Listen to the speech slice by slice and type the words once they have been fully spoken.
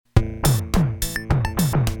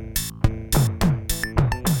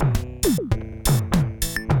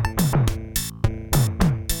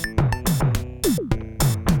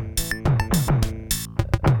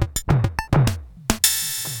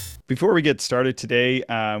Before we get started today,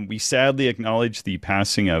 we sadly acknowledge the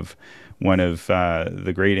passing of one of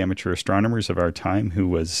the great amateur astronomers of our time, who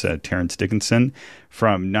was Terence Dickinson.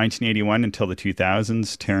 From 1981 until the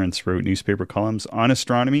 2000s, Terence wrote newspaper columns on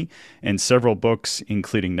astronomy and several books,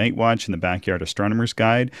 including Night Watch and the Backyard Astronomer's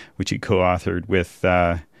Guide, which he co-authored with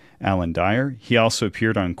Alan Dyer. He also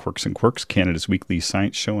appeared on Quirks and Quirks, Canada's weekly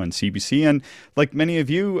science show on CBC. And like many of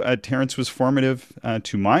you, Terence was formative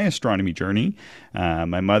to my astronomy journey.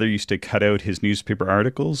 My mother used to cut out his newspaper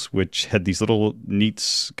articles, which had these little neat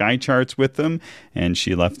sky charts with them, and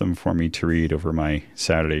she left them for me to read over my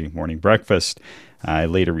Saturday morning breakfast. I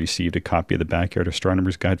later received a copy of the Backyard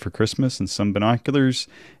Astronomer's Guide for Christmas and some binoculars,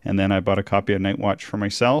 and then I bought a copy of Night Watch for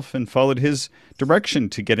myself and followed his direction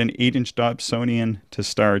to get an 8-inch Dobsonian to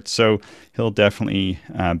start. So he'll definitely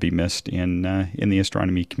be missed in the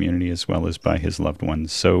astronomy community as well as by his loved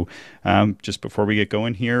ones. So just before we get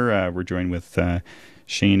going here, we're joined with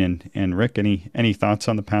Shane and Rick. Any thoughts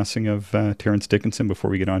on the passing of Terence Dickinson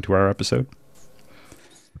before we get on to our episode?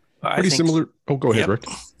 Pretty similar. Oh, go ahead, Rick.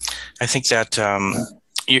 I think that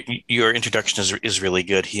your introduction is really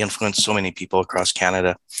good. He influenced so many people across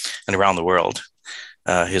Canada and around the world.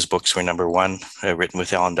 His books were number one, written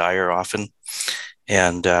with Alan Dyer often,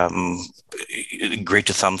 and great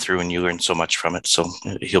to thumb through, and you learned so much from it. So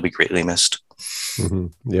he'll be greatly missed. Mm-hmm.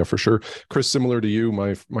 Yeah, for sure. Chris, similar to you,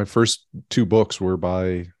 my first two books were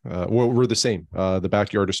were the same. The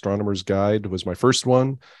Backyard Astronomer's Guide was my first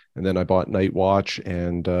one, and then I bought Night Watch,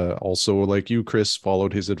 and also, like you, Chris,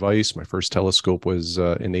 followed his advice. My first telescope was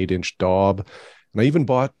an 8-inch Dob, and I even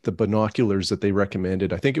bought the binoculars that they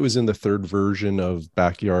recommended. I think it was in the third version of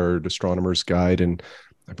Backyard Astronomer's Guide, and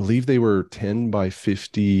I believe they were 10 by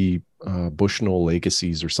 50 Bushnell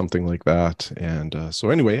Legacies or something like that. And so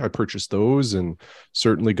anyway, I purchased those and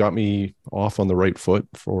certainly got me off on the right foot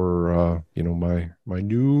for, my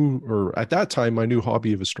new, or at that time, my new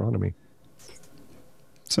hobby of astronomy.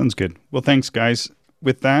 Sounds good. Well, thanks, guys.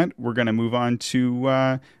 With that, we're going to move on to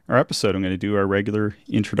our episode. I'm going to do our regular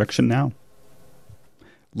introduction now.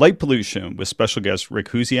 Light pollution with special guest Rick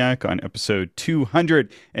Huziak on episode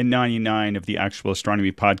 299 of the Actual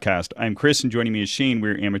Astronomy Podcast. I'm Chris, and joining me is Shane.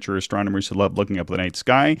 We're amateur astronomers who love looking up at the night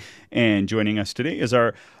sky. And joining us today is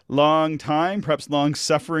our long-time, perhaps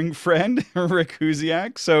long-suffering friend, Rick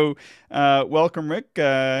Huziak. So welcome, Rick.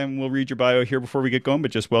 And we'll read your bio here before we get going,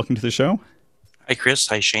 but just welcome to the show. Hi, Chris.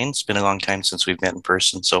 Hi, Shane. It's been a long time since we've met in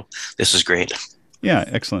person, so this is great. Yeah,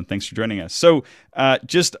 excellent. Thanks for joining us. So I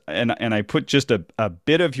put just a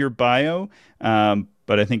bit of your bio,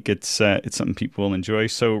 but I think it's something people will enjoy.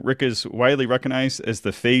 So Rick is widely recognized as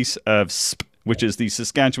the face of SP, which is the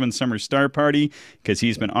Saskatchewan Summer Star Party, because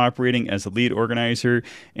he's been operating as the lead organizer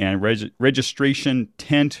and registration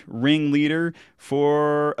tent ring leader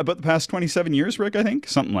for about the past 27 years, Rick, I think,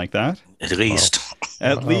 something like that. At least. Wow.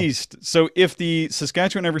 At least. So if the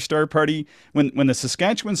Saskatchewan Ever Star Party, when the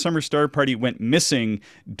Saskatchewan Summer Star Party went missing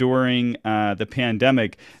during the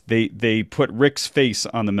pandemic, they put Rick's face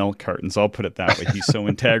on the milk cartons. I'll put it that way. He's so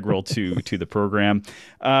integral to the program.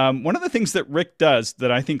 One of the things that Rick does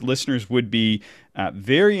that I think listeners would be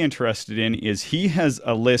very interested in is he has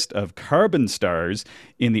a list of carbon stars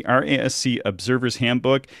in the RASC Observer's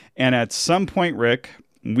Handbook. And at some point, Rick,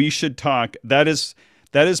 we should talk. That is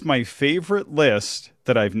my favorite list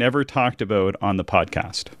that I've never talked about on the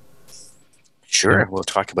podcast. Sure, we'll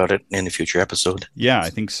talk about it in a future episode. Yeah, I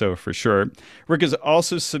think so for sure. Rick has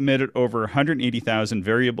also submitted over 180,000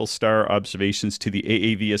 variable star observations to the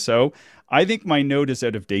AAVSO. I think my note is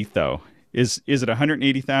out of date, though. Is it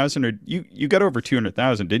 180,000, or you got over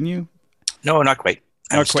 200,000, didn't you? No, not quite.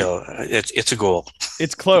 Not quite. It's a goal.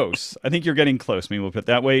 It's close. I think you're getting close. Maybe we'll put it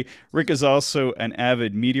that way. Rick is also an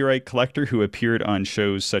avid meteorite collector who appeared on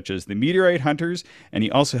shows such as The Meteorite Hunters, and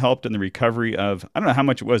he also helped in the recovery of, I don't know how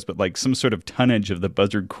much it was, but like some sort of tonnage of the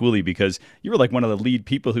Buzzard Coulee, because you were like one of the lead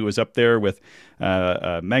people who was up there with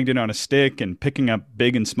a magnet on a stick and picking up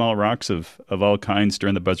big and small rocks of all kinds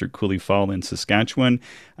during the Buzzard Coulee Fall in Saskatchewan.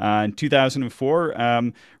 In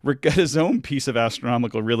 2004, Rick got his own piece of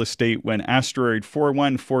astronomical real estate when asteroid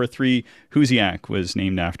 4143 Huziak was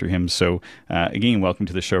named after him. So again, welcome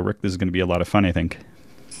to the show, Rick. This is going to be a lot of fun, I think.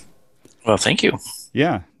 Well, thank you.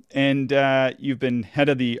 Yeah. And you've been head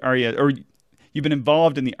of the RES, or you've been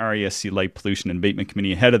involved in the RESC Light Pollution and Abatement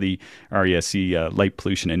Committee, head of the RESC Light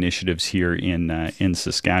Pollution initiatives here in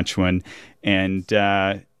Saskatchewan. And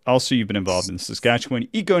also you've been involved in the Saskatchewan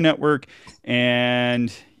Eco Network,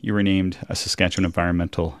 and you were named a Saskatchewan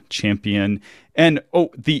Environmental Champion. And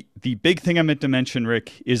the big thing I meant to mention,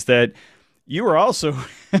 Rick, is that you were also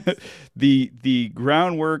the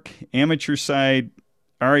groundwork amateur side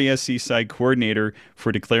RES Side coordinator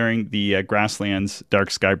for declaring the Grasslands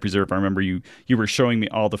Dark Sky Preserve. I remember you were showing me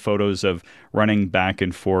all the photos of running back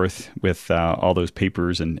and forth with all those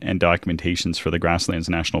papers and documentations for the Grasslands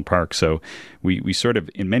National Park. So we sort of,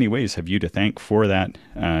 in many ways, have you to thank for that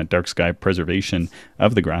dark sky preservation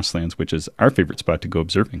of the Grasslands, which is our favorite spot to go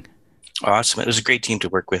observing. Awesome. It was a great team to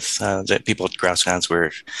work with. The people at Grasslands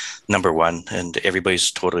were number one, and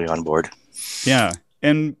everybody's totally on board. Yeah.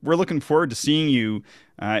 And we're looking forward to seeing you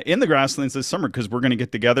in the Grasslands this summer, because we're going to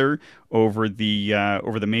get together over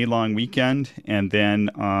the May long weekend, and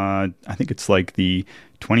then I think it's like the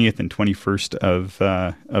 20th and 21st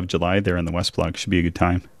of July there in the West Block. Should be a good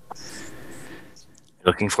time.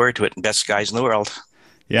 Looking forward to it. Best guys in the world.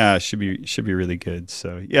 Yeah, it should be really good.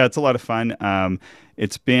 So yeah, it's a lot of fun.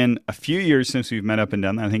 It's been a few years since we've met up and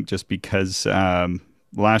done that. I think just because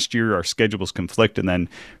last year our schedules conflict, and then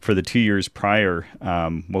for the 2 years prior,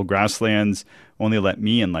 Grasslands only let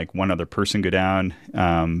me and like one other person go down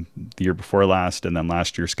the year before last, and then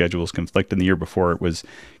last year schedules conflict, and the year before it was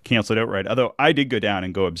canceled outright. Although I did go down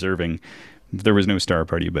and go observing. There was no star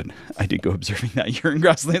party, but I did go observing that year in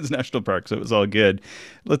Grasslands National Park, so it was all good.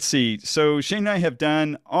 Let's see. So Shane and I have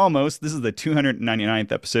done this is the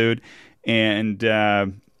 299th episode, and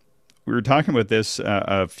we were talking about this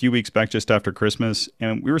a few weeks back just after Christmas,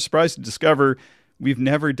 and we were surprised to discover we've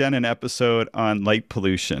never done an episode on light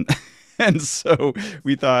pollution. And so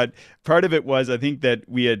we thought part of it was, I think that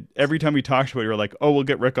every time we talked about it, we were like, oh, we'll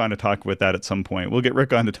get Rick on to talk about that at some point. We'll get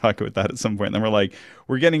Rick on to talk about that at some point. And then we're like,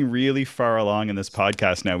 we're getting really far along in this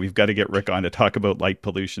podcast now. We've got to get Rick on to talk about light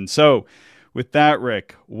pollution. So with that,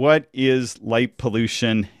 Rick, what is light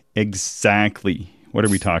pollution exactly? What are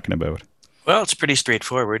we talking about? Well, it's pretty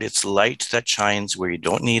straightforward. It's light that shines where you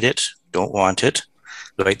don't need it, don't want it.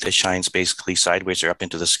 Light that shines basically sideways or up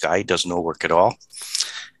into the sky does no work at all.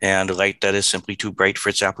 And light that is simply too bright for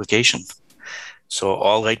its application. So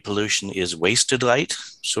all light pollution is wasted light.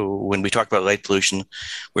 So when we talk about light pollution,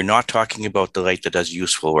 we're not talking about the light that does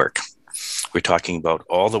useful work. We're talking about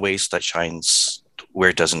all the waste that shines where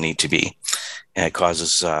it doesn't need to be. And it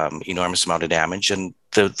causes enormous amount of damage. And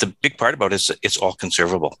the big part about it is it's all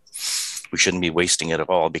conservable. We shouldn't be wasting it at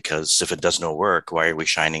all, because if it does no work, why are we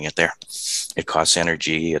shining it there? It costs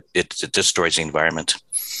energy. It destroys the environment.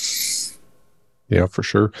 Yeah, for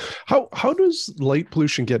sure. How does light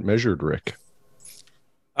pollution get measured, Rick?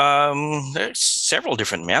 There's several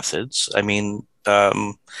different methods. I mean,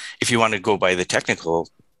 if you want to go by the technical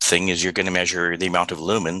thing, is you're going to measure the amount of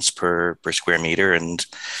lumens per square meter, and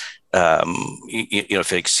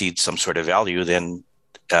if it exceeds some sort of value, then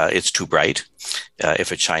it's too bright.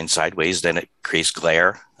 If it shines sideways, then it creates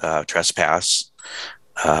glare, trespass,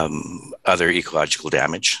 other ecological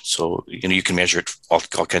damage. So, you can measure it all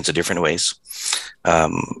kinds of different ways.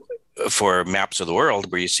 For maps of the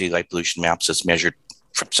world, where you see light pollution maps, it's measured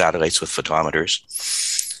from satellites with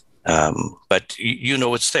photometers. But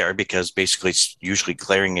it's there because basically it's usually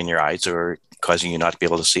glaring in your eyes or causing you not to be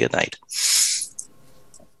able to see at night.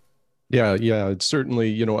 Yeah. It's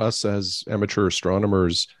certainly, us as amateur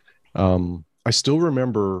astronomers, I still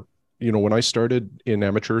remember, when I started in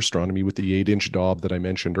amateur astronomy with the 8-inch Dob that I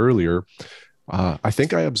mentioned earlier, I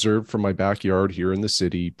think I observed from my backyard here in the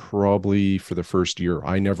city probably for the first year.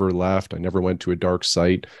 I never left. I never went to a dark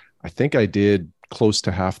site. I think I did close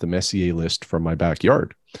to half the Messier list from my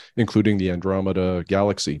backyard, including the Andromeda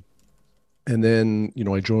Galaxy. And then,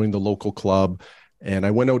 I joined the local club, and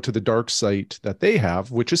I went out to the dark site that they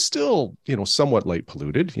have, which is still, somewhat light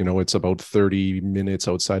polluted. It's about 30 minutes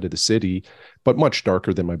outside of the city, but much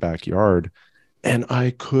darker than my backyard. And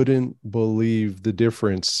I couldn't believe the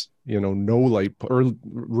difference, no light or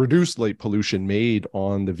reduced light pollution made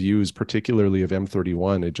on the views, particularly of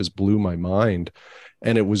M31. It just blew my mind.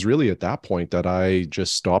 And it was really at that point that I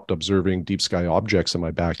just stopped observing deep sky objects in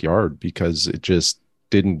my backyard, because it just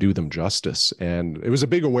didn't do them justice. And it was a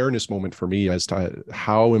big awareness moment for me as to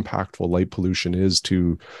how impactful light pollution is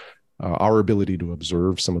to our ability to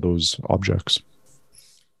observe some of those objects.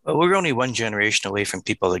 Well, we're only one generation away from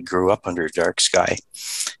people that grew up under a dark sky.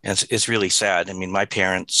 And it's really sad. I mean, my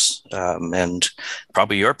parents and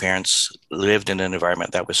probably your parents lived in an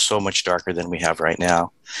environment that was so much darker than we have right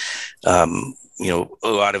now. A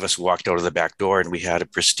lot of us walked out of the back door and we had a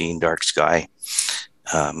pristine dark sky.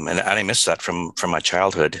 And I miss that from my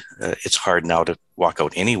childhood. It's hard now to walk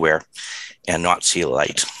out anywhere and not see a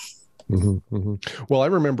light. Well, I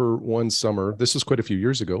remember one summer, this was quite a few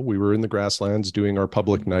years ago, we were in the grasslands doing our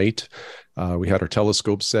public night. We had our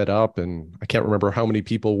telescope set up, and I can't remember how many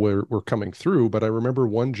people were coming through, but I remember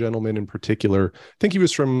one gentleman in particular. I think he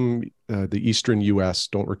was from the eastern US,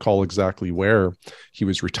 don't recall exactly where. He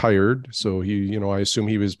was retired. So I assume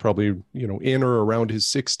he was probably, in or around his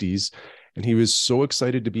 60s. And he was so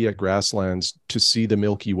excited to be at grasslands to see the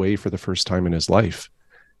Milky Way for the first time in his life.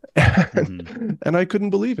 And I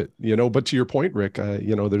couldn't believe it, but to your point, Rick,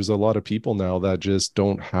 there's a lot of people now that just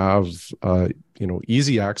don't have,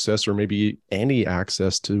 easy access or maybe any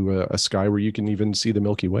access to a sky where you can even see the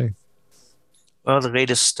Milky Way. Well, the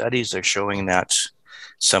latest studies are showing that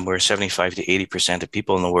somewhere 75 to 80% of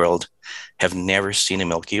people in the world have never seen a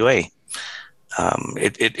Milky Way.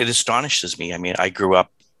 It astonishes me. I mean, I grew up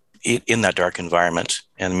in that dark environment,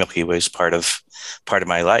 and the Milky Way is part of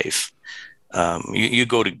my life. You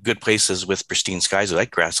go to good places with pristine skies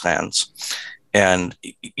like grasslands, and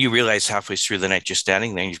you realize halfway through the night you're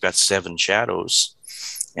standing there and you've got 7 shadows,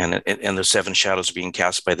 and the 7 shadows are being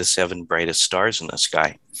cast by the 7 brightest stars in the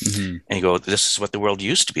sky. And you go, this is what the world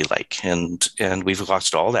used to be like, and we've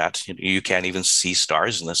lost all that. You can't even see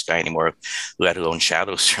stars in the sky anymore, let alone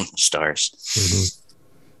shadows from the stars.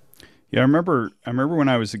 Yeah, I remember when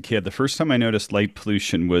I was a kid, the first time I noticed light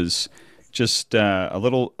pollution was just a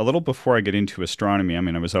little before I get into astronomy. I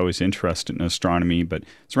mean, I was always interested in astronomy, but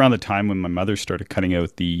it's around the time when my mother started cutting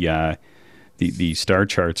out the star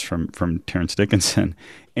charts from Terence Dickinson,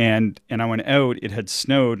 and I went out. It had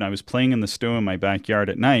snowed, and I was playing in the snow in my backyard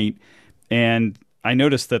at night, and I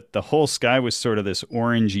noticed that the whole sky was sort of this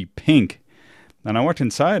orangey pink. And I went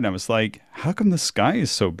inside and I was like, how come the sky is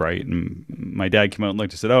so bright? And my dad came out and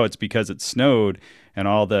looked and said, oh, it's because it snowed and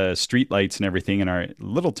all the street lights and everything in our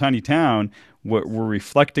little tiny town were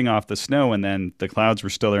reflecting off the snow, and then the clouds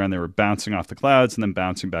were still there and they were bouncing off the clouds and then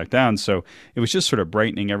bouncing back down. So it was just sort of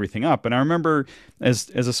brightening everything up. And I remember as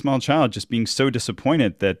a small child just being so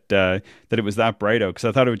disappointed that it was that bright out, because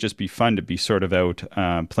I thought it would just be fun to be sort of out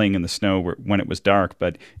playing in the snow when it was dark,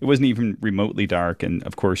 but it wasn't even remotely dark. And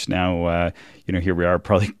of course now, here we are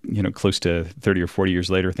probably, close to 30 or 40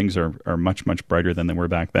 years later, things are much, much brighter than they were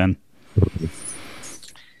back then.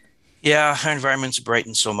 Yeah, our environment's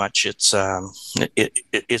brightened so much. It's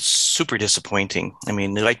super disappointing. I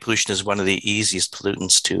mean, light pollution is one of the easiest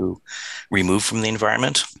pollutants to remove from the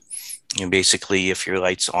environment. Basically, if your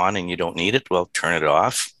light's on and you don't need it, well, turn it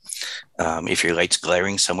off. If your light's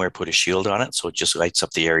glaring somewhere, put a shield on it so it just lights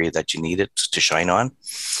up the area that you need it to shine on.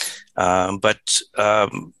 But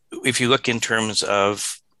if you look in terms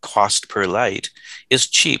of cost per light, it's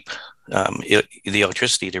cheap. The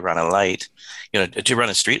electricity to run a light, to run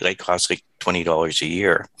a street light costs like $20 a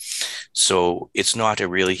year. So it's not a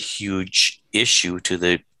really huge issue to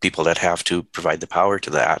the people that have to provide the power to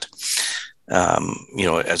that,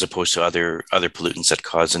 as opposed to other pollutants that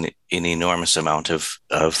cause an enormous amount of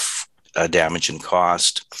damage and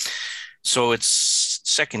cost. So it's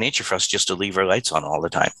second nature for us just to leave our lights on all the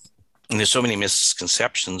time. And there's so many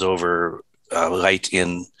misconceptions over light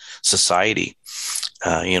in society.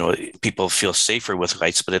 People feel safer with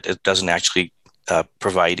lights, but it doesn't actually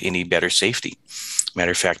provide any better safety.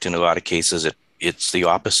 Matter of fact, in a lot of cases, it's the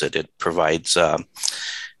opposite. It provides the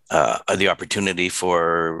opportunity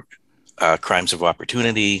for crimes of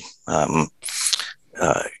opportunity.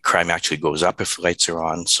 Crime actually goes up if lights are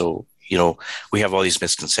on. So, we have all these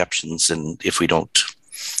misconceptions, and if we don't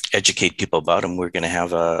educate people about them, we're going to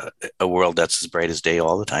have a world that's as bright as day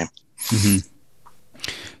all the time. Mm-hmm.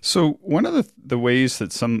 So one of the ways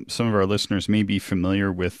that some of our listeners may be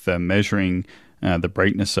familiar with measuring the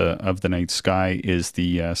brightness of the night sky is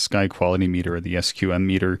the sky quality meter, or the SQM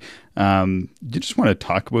meter. Do you just want to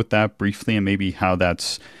talk about that briefly, and maybe how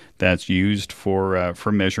that's used for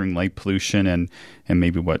measuring light pollution, and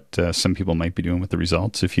maybe what some people might be doing with the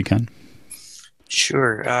results, if you can?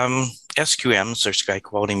 Sure. SQMs, or sky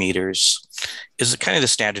quality meters, is kind of the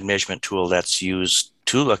standard measurement tool that's used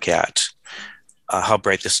to look at how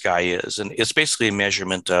bright the sky is. And it's basically a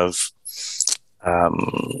measurement of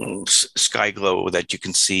sky glow that you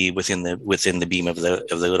can see within the beam of the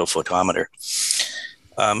little photometer.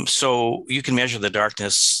 So you can measure the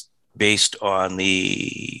darkness based on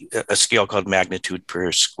a scale called magnitude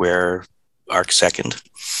per square arc second.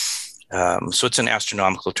 So it's an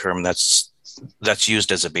astronomical term that's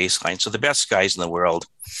used as a baseline. So the best skies in the world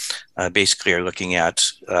basically are looking at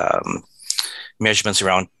measurements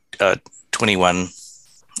around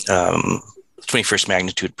 21st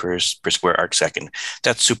magnitude per square arc second.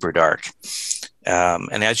 That's super dark.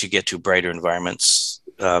 And as you get to brighter environments,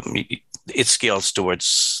 it scales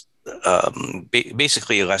towards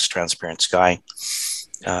basically a less transparent sky.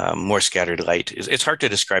 more scattered light. It's hard to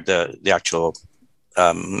describe the actual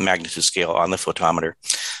magnitude scale on the photometer,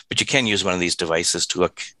 but you can use one of these devices to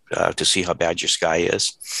look to see how bad your sky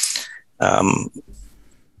is.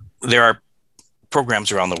 There are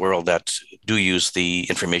programs around the world that do use the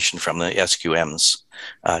information from the SQMs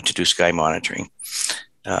to do sky monitoring.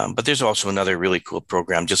 But there's also another really cool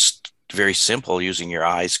program, just very simple, using your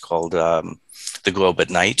eyes, called the Globe at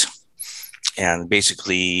Night. And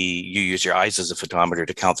basically, you use your eyes as a photometer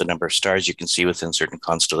to count the number of stars you can see within certain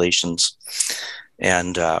constellations.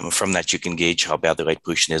 And from that, you can gauge how bad the light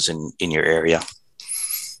pollution is in your area.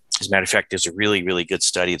 As a matter of fact, there's a really, really good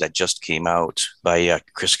study that just came out by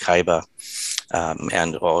Chris Kaiba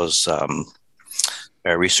and all his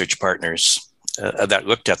research partners that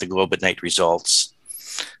looked at the Globe at Night results,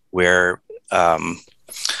 where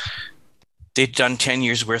they'd done 10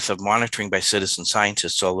 years worth of monitoring by citizen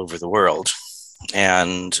scientists all over the world.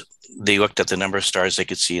 And they looked at the number of stars they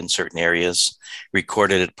could see in certain areas,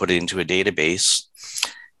 recorded it, put it into a database.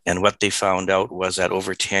 And what they found out was that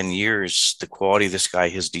over 10 years, the quality of the sky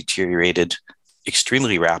has deteriorated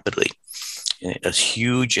extremely rapidly. A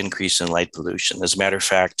huge increase in light pollution. As a matter of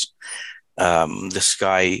fact, the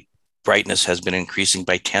sky brightness has been increasing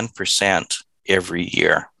by 10% every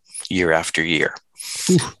year, year after year.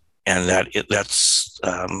 Oof. And that's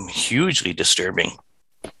hugely disturbing.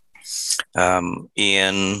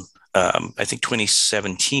 In I think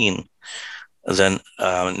 2017, then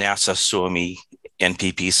NASA SOMI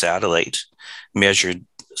NPP satellite measured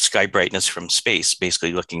sky brightness from space,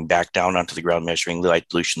 basically looking back down onto the ground, measuring the light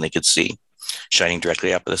pollution they could see shining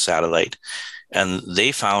directly up at the satellite. And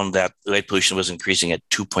they found that light pollution was increasing at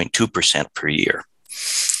 2.2% per year.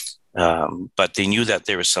 But they knew that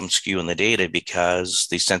there was some skew in the data because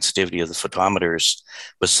the sensitivity of the photometers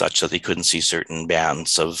was such that they couldn't see certain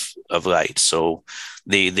bands of light. So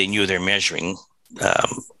they knew they're measuring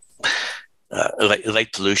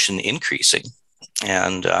light pollution increasing.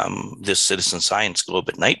 And this citizen science Globe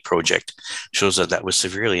at Night project shows that was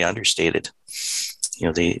severely understated.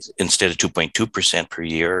 Instead of 2.2% per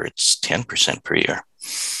year, it's 10% per year.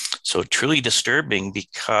 So truly disturbing,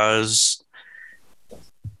 because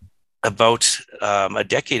about a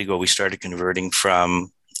decade ago, we started converting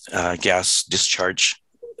from gas discharge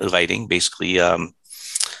lighting, basically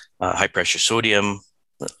high pressure sodium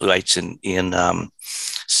lights in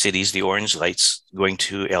cities, the orange lights, going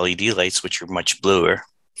to LED lights, which are much bluer.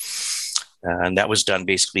 And that was done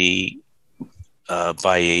basically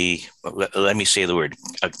by let me say the word,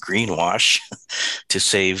 a greenwash to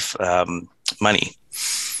save money.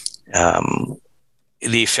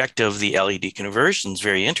 The effect of the LED conversion is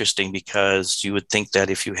very interesting, because you would think that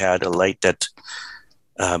if you had a light that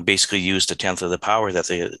basically used a tenth of the power that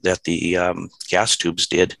the gas tubes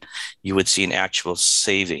did, you would see an actual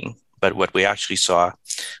saving. But what we actually saw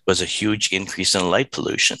was a huge increase in light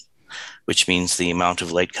pollution, which means the amount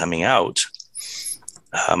of light coming out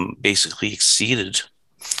basically exceeded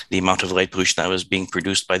the amount of light pollution that was being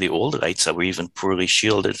produced by the old lights that were even poorly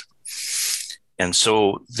shielded. And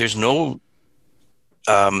so there's no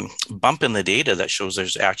bump in the data that shows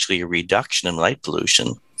there's actually a reduction in light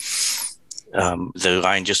pollution. The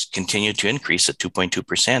line just continued to increase at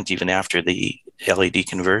 2.2% even after the LED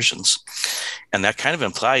conversions. And that kind of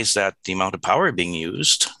implies that the amount of power being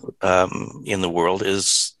used in the world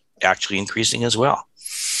is actually increasing as well.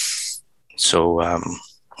 So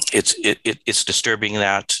it's disturbing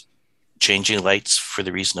that changing lights for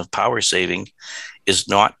the reason of power saving is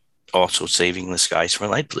not also saving the skies from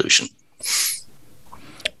light pollution.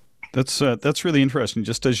 That's really interesting.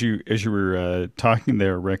 Just as you were talking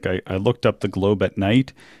there, Rick, I looked up the Globe at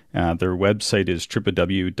Night. Their website is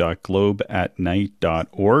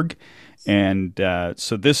www.globeatnight.org, and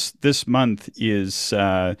so this month is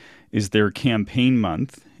their campaign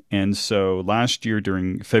month. And so last year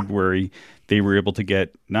during February, they were able to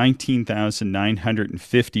get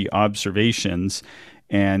 19,950 observations,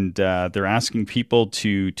 and they're asking people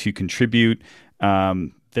to contribute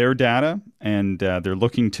their data, and they're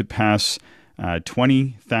looking to pass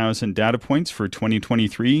 20,000 data points for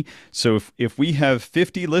 2023. So if we have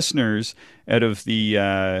 50 listeners out of the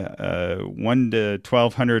 1 to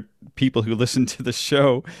 1,200 people who listen to the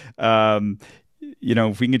show,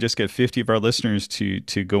 if we can just get 50 of our listeners to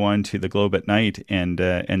go on to the Globe at Night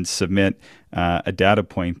and submit a data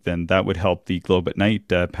point, then that would help the Globe at Night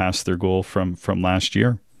pass their goal from last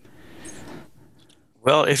year.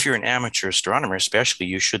 Well, if you're an amateur astronomer, especially,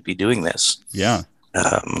 you should be doing this. Yeah.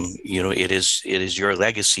 It is your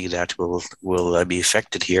legacy that will be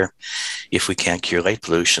affected here if we can't cure light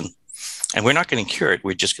pollution. And we're not going to cure it.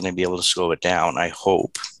 We're just going to be able to slow it down, I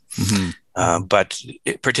hope. Mm-hmm. But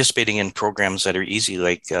participating in programs that are easy,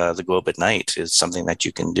 like the Globe at Night, is something that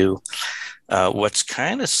you can do. What's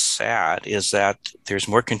kind of sad is that there's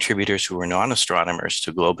more contributors who are non-astronomers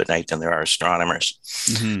to Globe at Night than there are astronomers.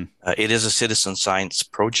 Mm-hmm. It is a citizen science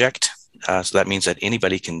project, so that means that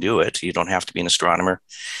anybody can do it. You don't have to be an astronomer.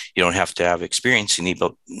 You don't have to have experience. You need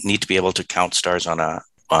to be able to count stars on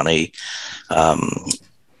a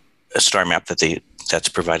star map that's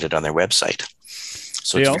provided on their website.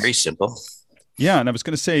 So it's very simple. Yeah, and I was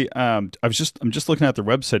going to say, I'm just looking at their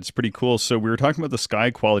website. It's pretty cool. So we were talking about the sky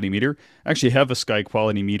quality meter. I actually have a sky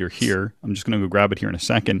quality meter here. I'm just going to go grab it here in a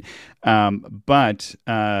second. But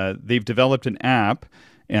they've developed an app,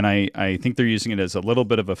 and I think they're using it as a little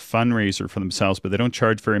bit of a fundraiser for themselves. But they don't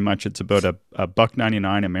charge very much. It's about a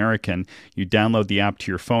 $1.99 American. You download the app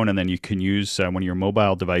to your phone, and then you can use one of your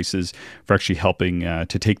mobile devices for actually helping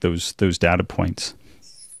to take those data points.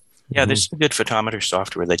 Yeah, there's some good photometer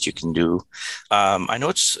software that you can do. I know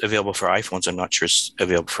it's available for iPhones. I'm not sure it's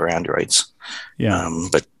available for Androids. Yeah.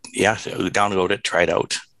 But yeah, download it, try it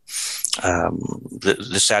out.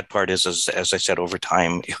 The sad part is, as I said, over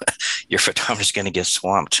time, your photometer is going to get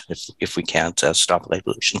swamped if we can't stop light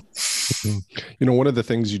pollution. One of the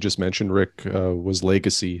things you just mentioned, Rick, was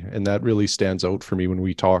legacy, and that really stands out for me when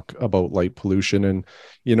we talk about light pollution. And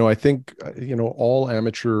I think all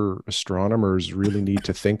amateur astronomers really need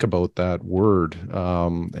to think about that word,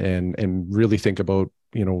 and really think about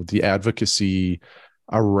the advocacy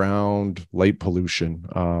around light pollution,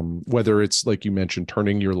 whether it's like you mentioned,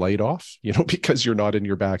 turning your light off, because you're not in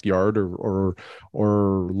your backyard, or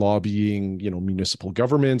lobbying, municipal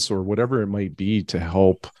governments or whatever it might be to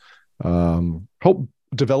help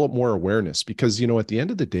develop more awareness. Because at the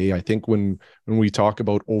end of the day, I think when we talk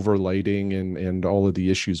about overlighting and all of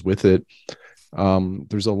the issues with it,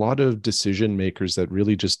 there's a lot of decision makers that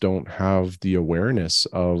really just don't have the awareness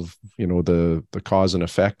of the cause and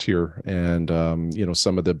effect here, and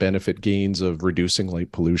some of the benefit gains of reducing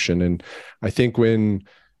light pollution. And I think when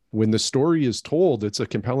the story is told, it's a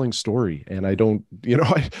compelling story, and I don't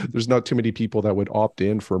there's not too many people that would opt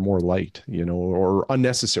in for more light, or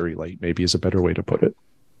unnecessary light, maybe is a better way to put it.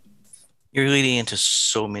 You're leading into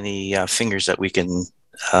so many fingers that we can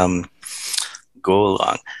go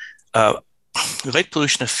along. Light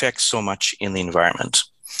pollution affects so much in the environment.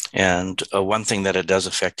 And one thing that it does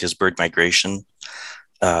affect is bird migration.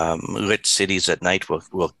 Lit cities at night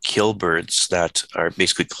will kill birds that are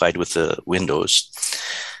basically collide with the windows.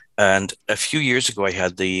 And a few years ago, I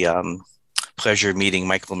had the pleasure of meeting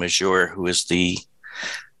Michael Major, who is the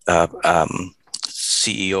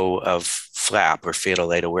CEO of FLAP, or Fatal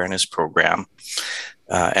Light Awareness Program.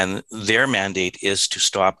 And their mandate is to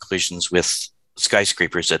stop collisions with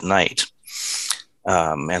skyscrapers at night.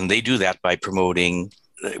 And they do that by promoting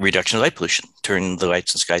reduction of light pollution, turn the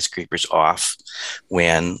lights in skyscrapers off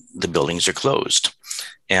when the buildings are closed.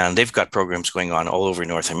 And they've got programs going on all over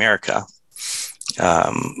North America.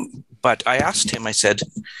 But I asked him, I said,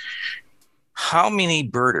 how many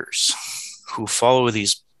birders who follow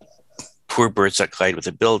these poor birds that collide with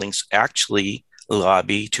the buildings actually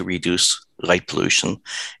lobby to reduce light pollution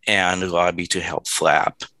and lobby to help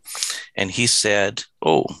FLAP? And he said,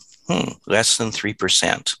 less than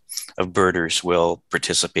 3% of birders will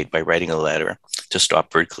participate by writing a letter to stop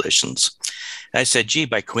bird collisions. And I said, gee,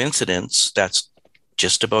 by coincidence, that's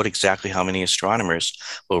just about exactly how many astronomers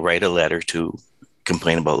will write a letter to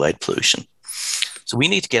complain about light pollution. So we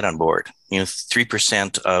need to get on board.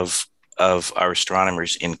 3% of our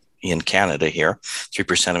astronomers in Canada here,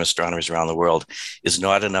 3% of astronomers around the world, is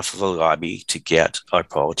not enough of a lobby to get our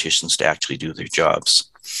politicians to actually do their jobs.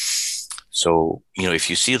 So, if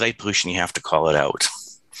you see light pollution, you have to call it out.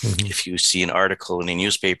 Mm-hmm. If you see an article in a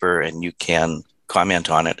newspaper and you can comment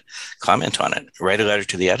on it, write a letter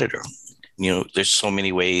to the editor. There's so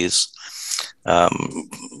many ways.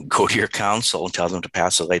 Go to your council and tell them to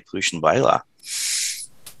pass a light pollution bylaw.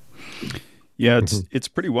 Yeah, it's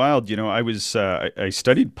pretty wild. I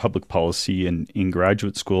studied public policy in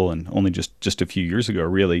graduate school, and only just a few years ago,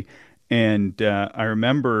 really. And I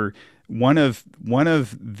remember one of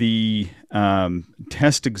the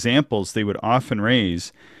test examples they would often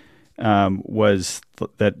raise was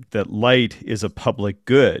that light is a public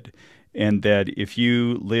good, and that if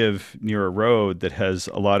you live near a road that has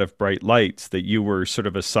a lot of bright lights, that you were sort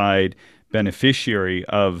of a side beneficiary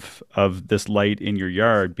of this light in your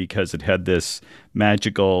yard because it had this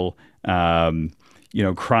magical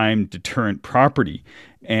crime deterrent property.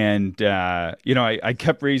 And I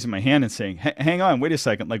kept raising my hand and saying, hang on, wait a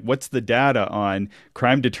second, like, what's the data on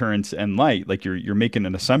crime deterrence and light? Like, you're making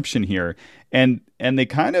an assumption here. And they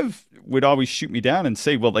kind of would always shoot me down and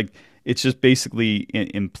say, well, like, it's just basically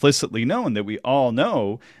implicitly known that we all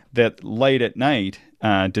know that light at night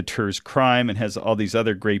deters crime and has all these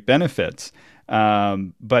other great benefits.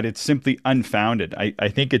 But it's simply unfounded. I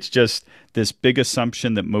think it's just this big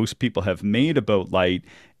assumption that most people have made about light.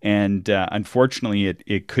 And unfortunately,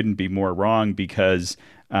 it couldn't be more wrong because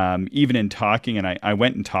even in talking, and I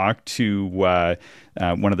went and talked to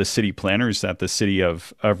one of the city planners at the city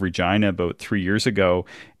of Regina about 3 years ago,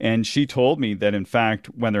 and she told me that in fact,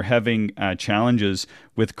 when they're having challenges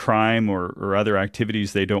with crime or other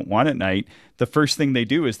activities they don't want at night, the first thing they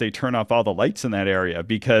do is they turn off all the lights in that area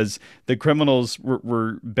because the criminals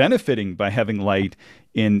were benefiting by having light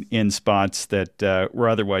in spots that were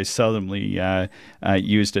otherwise seldomly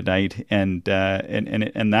used at night, and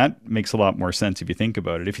that makes a lot more sense if you think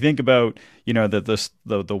about it. If you think about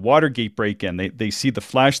the Watergate break-in, they see the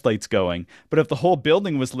flashlights going, but if the whole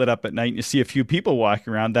building was lit up at night and you see a few people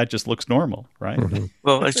walking around, that just looks normal, right? Mhm.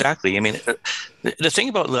 Well, exactly. I mean, the thing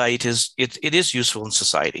about light is it is useful in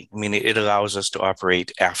society. I mean, it allows us to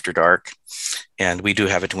operate after dark, and we do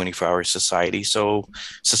have a 24-hour society. So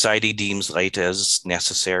society deems light as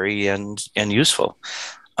necessary and useful.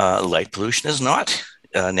 Light pollution is not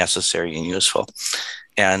necessary and useful.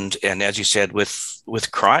 And as you said,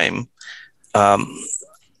 with crime, um,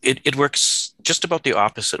 it works just about the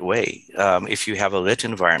opposite way. If you have a lit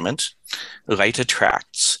environment, light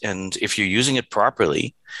attracts, and if you're using it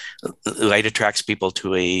properly, light attracts people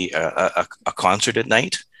to a concert at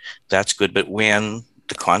night. That's good. But when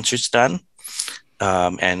the concert's done,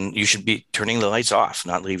 and you should be turning the lights off,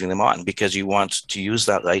 not leaving them on, because you want to use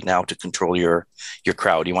that light now to control your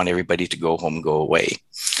crowd. You want everybody to go home, go away.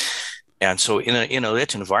 And so in a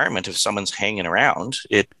lit environment, if someone's hanging around,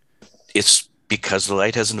 it's because the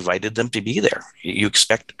light has invited them to be there. You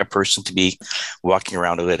expect a person to be walking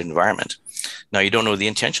around a lit environment. Now, you don't know the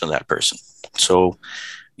intention of that person. So,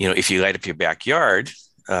 if you light up your backyard,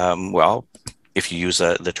 well, if you use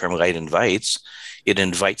the term light invites, it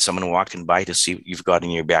invites someone walking by to see what you've got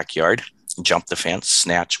in your backyard, jump the fence,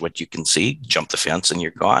 snatch what you can see, jump the fence, and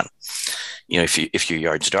you're gone. If your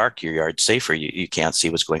yard's dark, your yard's safer. You can't see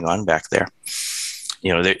what's going on back there.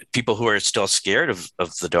 People who are still scared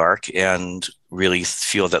of the dark and really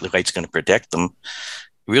feel that the light's going to protect them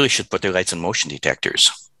really should put their lights in motion detectors.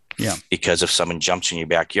 Yeah. Because if someone jumps in your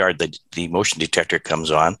backyard, the motion detector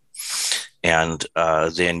comes on, and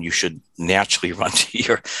then you should naturally run to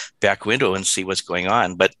your back window and see what's going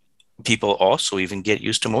on. But people also even get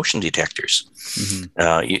used to motion detectors.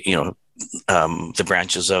 Mm-hmm. The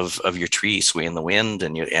branches of your tree sway in the wind,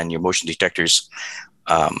 and your motion detectors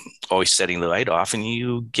always setting the light off, and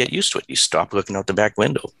you get used to it. You stop looking out the back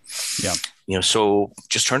window. Yeah. So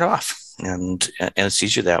just turn it off, and it's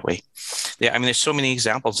easier that way. Yeah, I mean, there's so many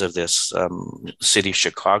examples of this. City of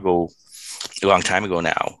Chicago, a long time ago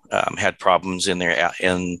now, had problems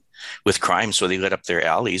with crime, so they lit up their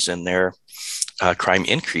alleys, and their crime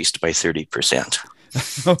increased by 30%.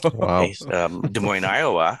 Wow. Des Moines,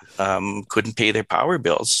 Iowa, couldn't pay their power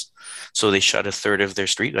bills, so they shut a third of their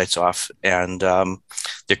streetlights off, and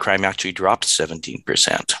their crime actually dropped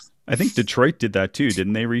 17%. I think Detroit did that too,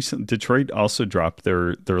 didn't they? Detroit also dropped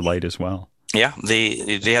their light as well. Yeah, they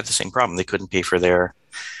had the same problem. They couldn't pay for their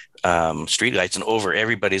streetlights, and over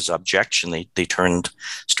everybody's objection, they turned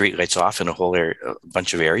streetlights off in a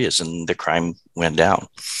bunch of areas, and the crime went down.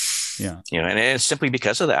 Yeah, and it's simply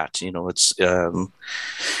because of that. It's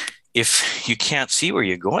if you can't see where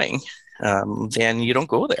you're going, then you don't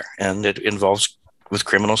go there, and it involves with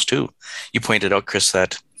criminals too. You pointed out, Chris,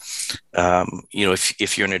 that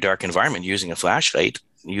if you're in a dark environment using a flashlight,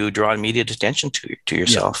 you draw immediate attention to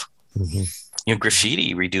yourself. Yeah. Mm-hmm.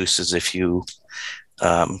 Graffiti reduces if you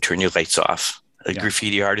turn your lights off.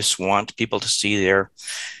 Graffiti artists want people to see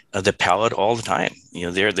the palette all the time.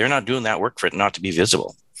 They're not doing that work for it not to be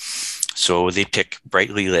visible. So they pick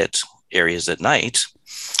brightly lit areas at night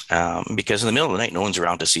because in the middle of the night, no one's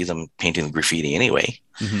around to see them painting the graffiti anyway.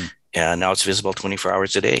 Mm-hmm. And now it's visible 24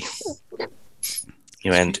 hours a day.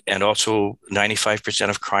 And also 95%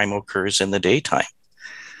 of crime occurs in the daytime.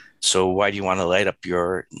 So why do you want to light up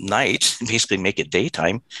your night and basically make it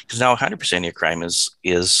daytime? Because now 100% of your crime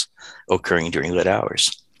is occurring during lit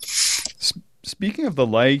hours. Speaking of the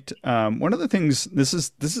light, one of the things this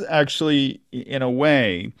is actually, in a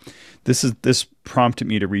way, this prompted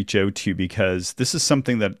me to reach out to you because this is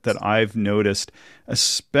something that I've noticed,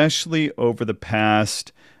 especially over the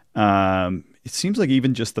past. It seems like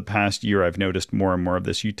even just the past year, I've noticed more and more of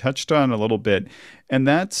this. You touched on a little bit, and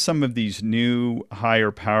that's some of these new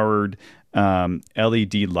higher powered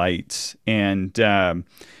LED lights, and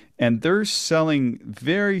and they're selling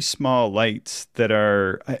very small lights that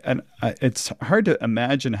are, and it's hard to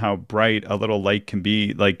imagine how bright a little light can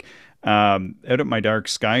be. Like out at my dark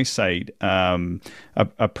sky site,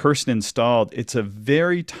 a person installed. It's a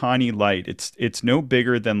very tiny light. It's no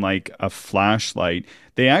bigger than like a flashlight.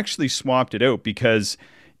 They actually swapped it out because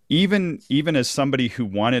even as somebody who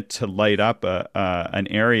wanted to light up an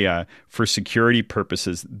area for security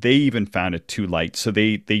purposes, they even found it too light, so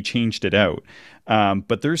they changed it out.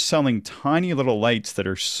 But they're selling tiny little lights that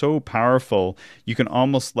are so powerful you can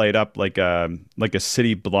almost light up like a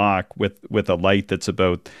city block with a light that's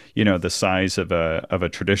about the size of a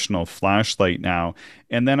traditional flashlight now.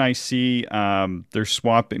 And then I see they're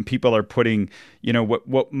swapping. People are putting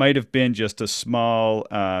what might have been just a small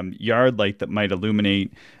yard light that might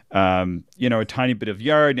illuminate a tiny bit of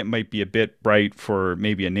yard. It might be a bit bright for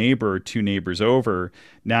maybe a neighbor or two neighbors over.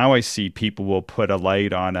 Now I see people will put a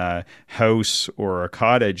light on a house or a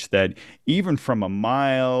cottage that even from a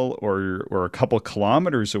mile or a couple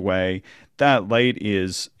kilometers away, that light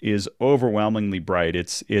is overwhelmingly bright.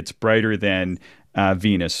 It's brighter than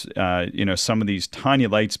Venus. Some of these tiny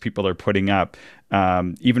lights people are putting up,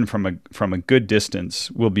 even from a good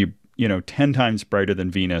distance, will be 10 times brighter than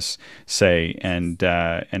Venus, say, and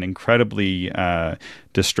incredibly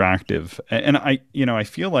distractive. And I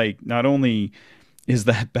feel like not only is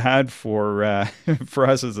that bad for for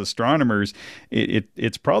us as astronomers,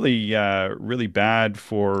 it's probably really bad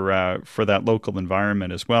for that local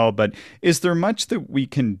environment as well. But is there much that we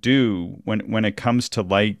can do when it comes to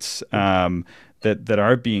lights? That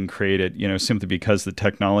are being created, simply because the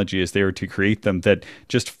technology is there to create them, that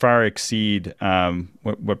just far exceed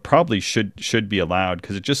what probably should be allowed?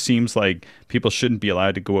 Because it just seems like people shouldn't be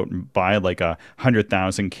allowed to go out and buy like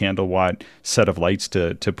 100,000 candle watt set of lights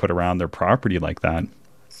to put around their property like that.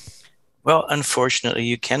 Well, unfortunately,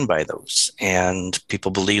 you can buy those, and people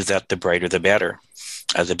believe that the brighter the better.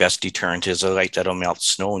 The best deterrent is a light that'll melt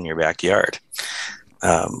snow in your backyard.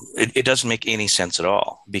 It doesn't make any sense at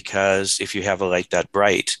all, because if you have a light that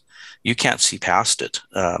bright, you can't see past it.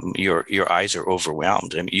 Your eyes are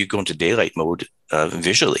overwhelmed. I mean, you go into daylight mode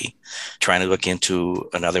visually, trying to look into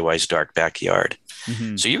an otherwise dark backyard.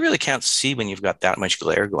 Mm-hmm. So you really can't see when you've got that much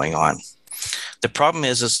glare going on. The problem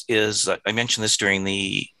is I mentioned this during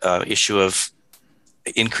the issue of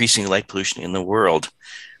increasing light pollution in the world,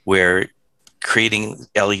 where creating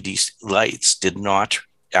LED lights did not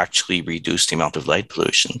actually reduce the amount of light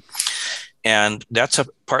pollution. And that's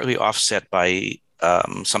partly offset by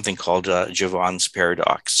something called Jevons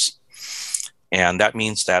paradox. And that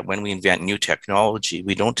means that when we invent new technology,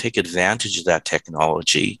 we don't take advantage of that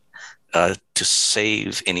technology to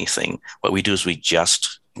save anything. What we do is we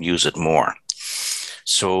just use it more.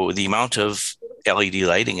 So the amount of LED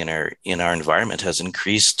lighting in our environment has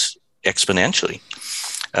increased exponentially.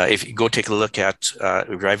 If you go take a look at,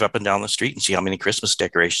 drive up and down the street and see how many Christmas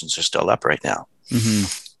decorations are still up right now.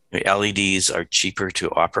 Mm-hmm. LEDs are cheaper to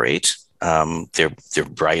operate. They're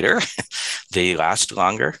brighter. They last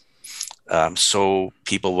longer. So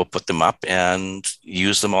people will put them up and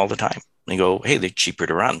use them all the time. They go, hey, they're cheaper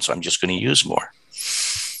to run, so I'm just going to use more.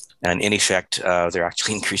 And in effect, they're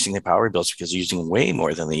actually increasing their power bills because they're using way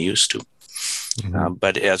more than they used to. Mm-hmm.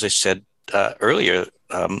 But as I said earlier,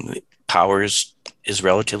 power is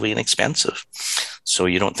relatively inexpensive. So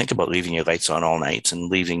you don't think about leaving your lights on all night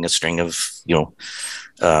and leaving a string of,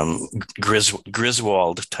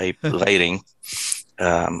 Griswold type lighting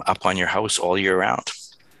up on your house all year round.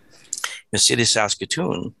 The city of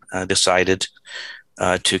Saskatoon decided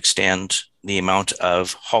to extend the amount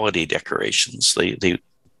of holiday decorations.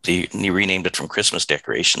 They renamed it from Christmas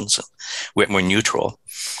decorations, went more neutral.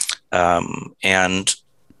 And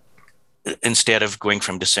instead of going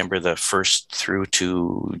from December the 1st through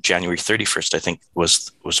to January 31st, I think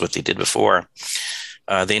was what they did before,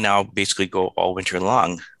 they now basically go all winter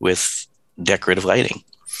long with decorative lighting.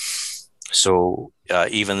 So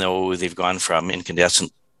even though they've gone from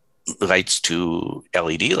incandescent lights to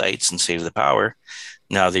LED lights and save the power,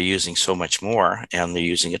 now they're using so much more and they're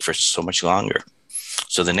using it for so much longer.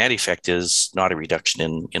 So the net effect is not a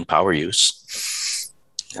reduction in power use.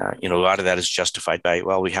 A lot of that is justified by,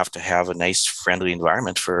 well, we have to have a nice, friendly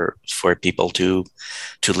environment for people to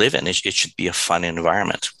live in. It should be a fun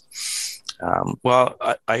environment. Well,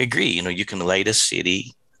 I agree. You can light a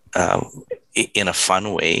city in a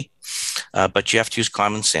fun way, but you have to use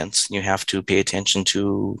common sense. And you have to pay attention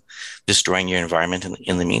to destroying your environment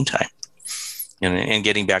in the meantime. And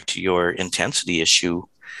getting back to your intensity issue,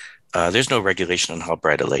 there's no regulation on how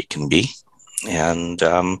bright a light can be. And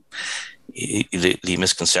the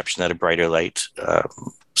misconception that a brighter light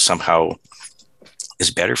somehow is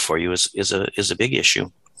better for you is a big issue.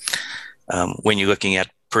 When you're looking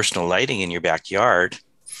at personal lighting in your backyard,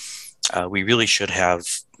 we really should have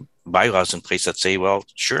bylaws in place that say, well,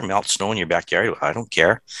 sure, melt snow in your backyard. I don't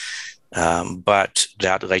care. But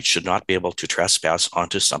that light should not be able to trespass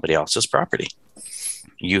onto somebody else's property.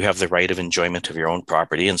 You have the right of enjoyment of your own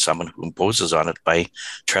property, and someone who imposes on it by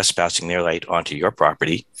trespassing their light onto your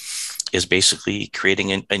property is basically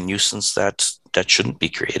creating a nuisance that shouldn't be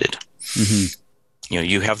created. Mm-hmm.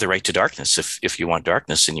 You have the right to darkness if you want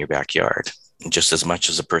darkness in your backyard, just as much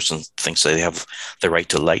as a person thinks they have the right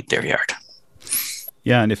to light their yard.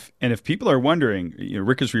 Yeah, and if people are wondering,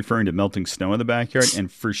 Rick is referring to melting snow in the backyard,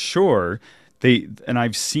 and for sure and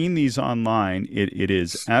I've seen these online. It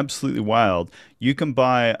is absolutely wild. You can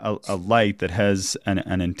buy a light that has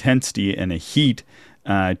an intensity and a heat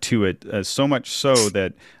to it, so much so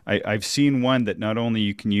that I've seen one that not only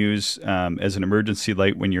you can use as an emergency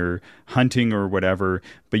light when you're hunting or whatever,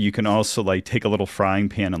 but you can also like take a little frying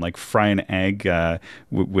pan and like fry an egg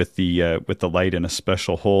with the light in a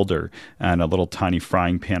special holder and a little tiny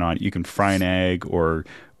frying pan on it. You can fry an egg or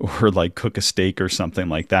like cook a steak or something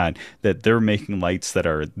like that. That they're making lights that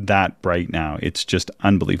are that bright now. It's just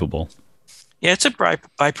unbelievable. Yeah, it's a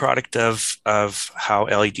byproduct of how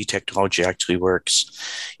LED technology actually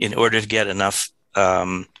works. In order to get enough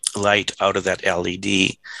light out of that LED,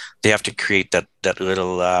 they have to create that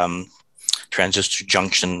little transistor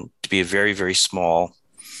junction to be a very, very small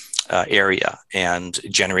area and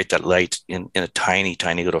generate that light in a tiny,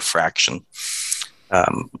 tiny little fraction.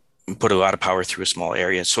 Put a lot of power through a small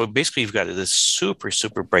area. So basically, you've got this super,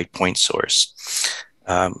 super bright point source.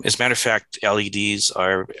 As a matter of fact, LEDs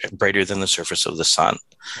are brighter than the surface of the sun.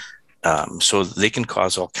 So they can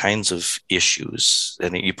cause all kinds of issues.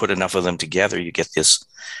 And you put enough of them together, you get this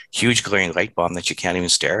huge glaring light bomb that you can't even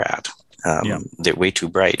stare at. They're way too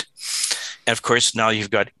bright. And of course, now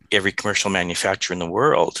you've got every commercial manufacturer in the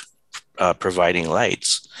world providing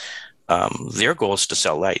lights. Their goal is to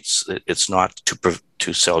sell lights. It's not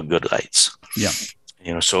to sell good lights. Yeah.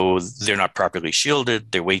 So they're not properly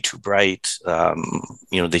shielded. They're way too bright.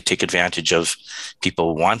 They take advantage of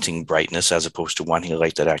people wanting brightness as opposed to wanting a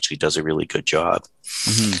light that actually does a really good job.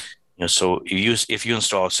 Mm-hmm. So if you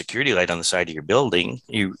install a security light on the side of your building,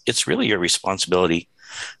 it's really your responsibility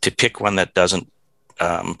to pick one that doesn't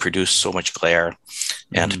produce so much glare,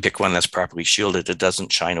 and to pick one that's properly shielded that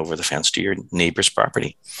doesn't shine over the fence to your neighbor's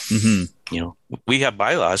property. Mm-hmm. We have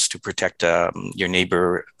bylaws to protect your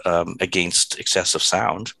neighbor against excessive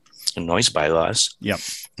sound and noise bylaws. Yep.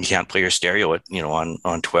 You can't play your stereo at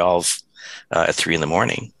on 12 at 3 a.m,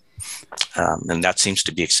 and that seems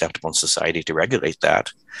to be acceptable in society to regulate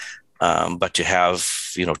that. But to have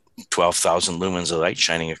 12,000 lumens of light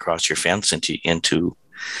shining across your fence into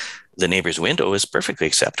the neighbor's window is perfectly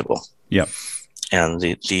acceptable. Yep. And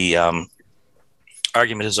the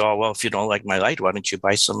argument is all, well, if you don't like my light, why don't you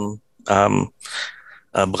buy some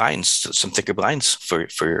blinds, some thicker blinds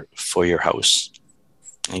for your house?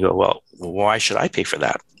 And you go, well, why should I pay for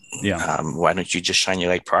that? Yeah. Why don't you just shine your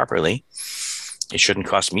light properly? It shouldn't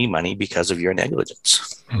cost me money because of your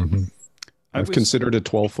negligence. Mm-hmm. I've considered a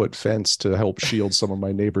 12-foot fence to help shield some of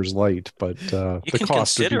my neighbor's light, but you can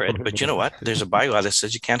consider it. But you know what? There's a bylaw that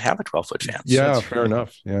says you can't have a 12-foot fence. Yeah, fair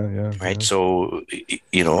enough. Yeah. Right. Yeah. So,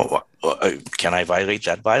 can I violate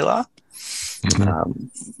that bylaw?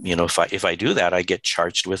 Mm-hmm. If I do that, I get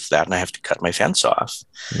charged with that, and I have to cut my fence off.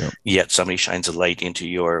 Yeah. Yet somebody shines a light into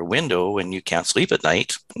your window and you can't sleep at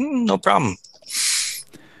night. No problem.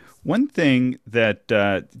 One thing that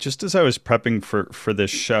just as I was prepping for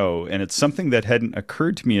this show, and it's something that hadn't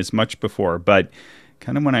occurred to me as much before, but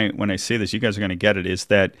kind of when I say this, you guys are going to get it, is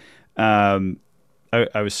that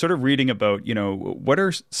I was sort of reading about, what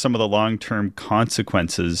are some of the long-term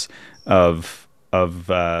consequences of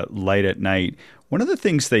light at night. One of the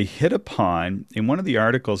things they hit upon in one of the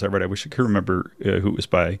articles I read, I wish I could remember who it was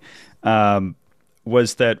by,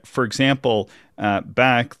 was that, for example,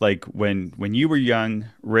 back like when you were young,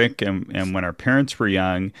 Rick, and when our parents were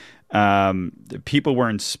young, people were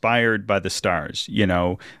inspired by the stars. They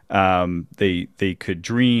could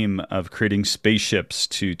dream of creating spaceships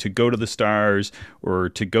to go to the stars or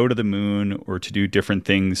to go to the moon or to do different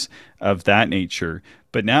things of that nature.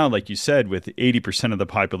 But now, like you said, with 80% of the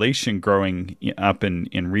population growing up in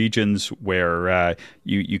regions where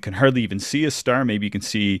you can hardly even see a star, maybe you can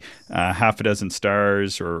see half a dozen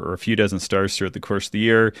stars or a few dozen stars throughout the course of the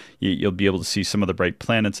year. You'll be able to see some of the bright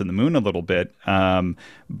planets and the moon a little bit.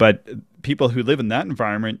 But people who live in that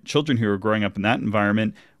environment, children who are growing up in that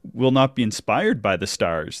environment, will not be inspired by the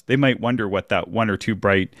stars. They might wonder what that one or two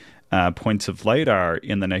bright points of light are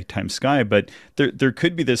in the nighttime sky, but there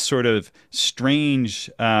could be this sort of strange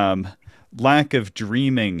lack of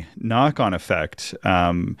dreaming knock-on effect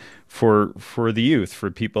for the youth, for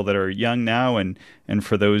people that are young now, and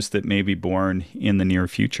for those that may be born in the near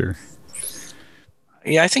future?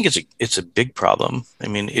 Yeah, I think it's a big problem. I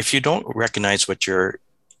mean, if you don't recognize what your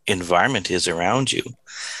environment is around you,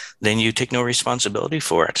 then you take no responsibility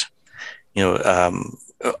for it. You know,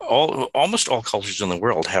 almost all cultures in the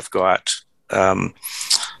world have got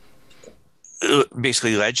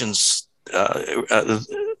basically legends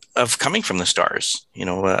of coming from the stars.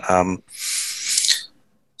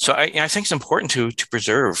 So I think it's important to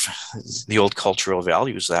preserve the old cultural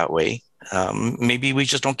values that way. Maybe we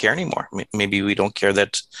just don't care anymore. Maybe we don't care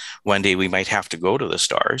that one day we might have to go to the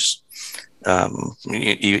stars,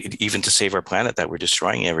 even to save our planet that we're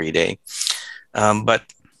destroying every day. But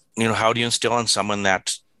how do you instill in someone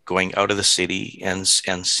that going out of the city and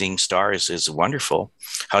seeing stars is wonderful?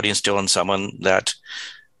 How do you instill in someone that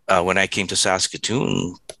when I came to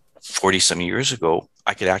Saskatoon 40 some years ago,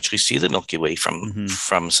 I could actually see the Milky Way from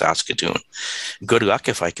Saskatoon. Good luck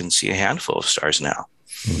if I can see a handful of stars now.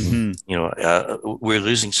 We're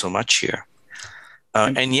losing so much here.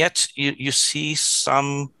 And yet you see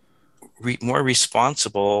some more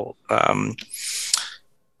responsible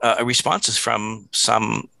responses from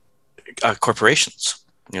some corporations.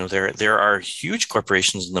 There are huge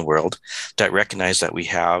corporations in the world that recognize that we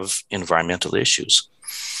have environmental issues.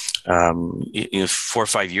 4 or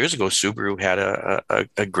 5 years ago, Subaru had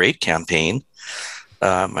a great campaign.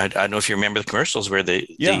 I don't know if you remember the commercials where the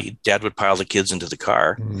dad would pile the kids into the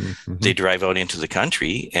car. Mm-hmm. They drive out into the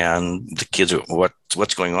country, and the kids are,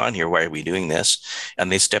 what's going on here? Why are we doing this?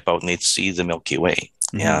 And they step out and they see the Milky Way.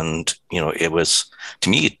 Mm-hmm. And it was, to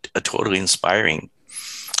me, a totally inspiring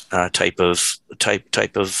type of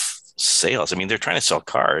sales. I mean, they're trying to sell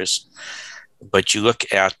cars, but you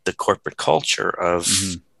look at the corporate culture of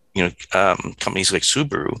companies like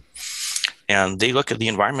Subaru, and they look at the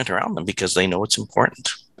environment around them because they know it's important.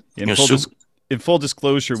 In full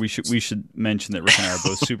disclosure, we should mention that Rick and I are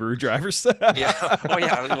both Subaru drivers. Yeah. Oh,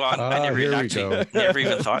 yeah. Well, I never even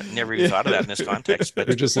thought of that in this context. But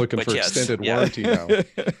they're just looking for extended warranty now.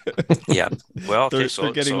 Yeah. Well, okay. So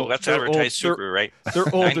let's advertise Subaru, right?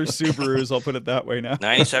 They're older Subarus. I'll put it that way now.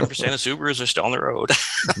 97% of Subarus are still on the road.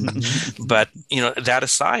 But that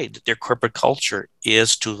aside, their corporate culture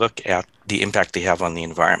is to look at the impact they have on the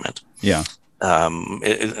environment. Yeah.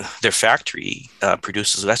 Their factory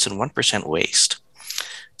produces less than 1% waste.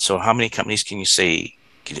 So how many companies can you say,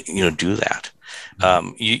 do that?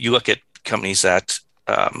 You look at companies that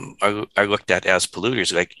are looked at as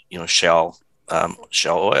polluters, like, Shell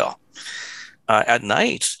Oil. At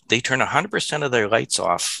night, they turn 100% of their lights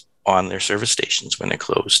off on their service stations when they're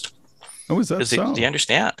closed. Oh, is that so? They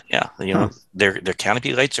understand. Yeah. Their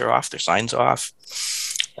canopy lights are off, their signs off.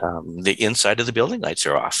 The inside of the building lights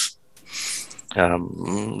are off.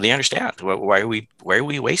 They understand. Why are we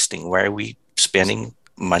wasting? Why are we spending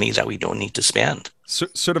money that we don't need to spend?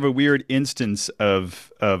 Sort of a weird instance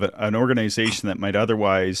of an organization that might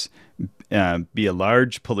otherwise be a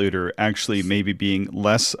large polluter, actually maybe being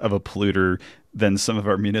less of a polluter than some of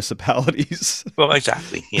our municipalities. Well,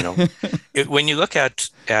 exactly. When you look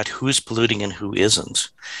at who's polluting and who isn't,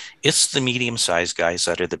 it's the medium-sized guys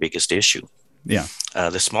that are the biggest issue. Yeah.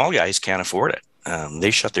 The small guys can't afford it.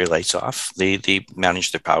 They shut their lights off. They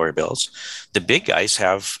manage their power bills. The big guys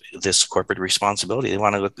have this corporate responsibility. They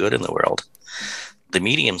want to look good in the world. The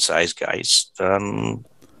medium-sized guys,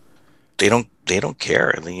 they don't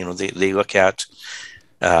care. They look at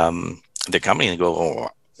the company and go, oh,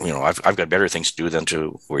 I've got better things to do than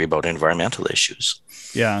to worry about environmental issues.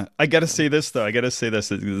 Yeah, I got to say this, though.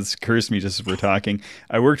 This occurs to me just as we're talking.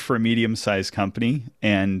 I worked for a medium-sized company,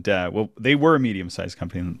 and they were a medium-sized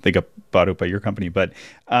company. And they got bought out by your company, but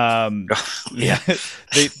yeah,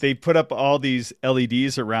 they put up all these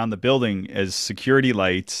LEDs around the building as security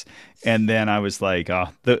lights, and then I was like,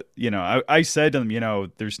 I said to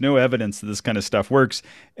them, there's no evidence that this kind of stuff works,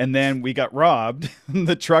 and then we got robbed.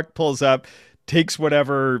 The truck pulls up, takes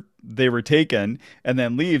whatever they were taken, and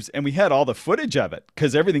then leaves. And we had all the footage of it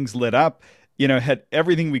because everything's lit up, had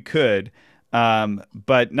everything we could.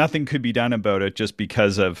 But nothing could be done about it just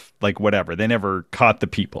because of whatever. They never caught the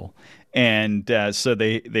people. And so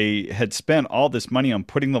they had spent all this money on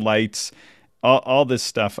putting the lights, all this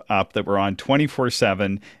stuff up that were on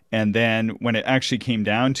 24/7. And then when it actually came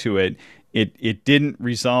down to it, it didn't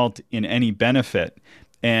result in any benefit.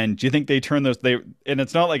 And do you think they turned those? And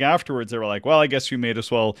it's not like afterwards they were like, well, I guess we may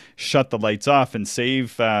as well shut the lights off and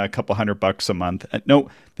save a couple $100 a month. No,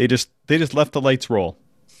 they just left the lights roll.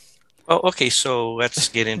 Well, okay, so let's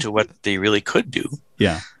get into what they really could do.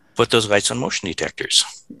 Yeah, put those lights on motion detectors,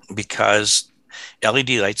 because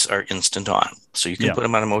LED lights are instant on, so you can Yeah. put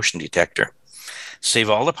them on a motion detector. Save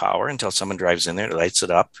all the power until someone drives in there, lights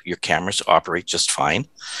it up. Your cameras operate just fine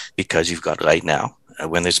because you've got light now.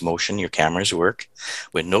 When there's motion, your cameras work.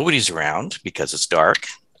 When nobody's around, because it's dark,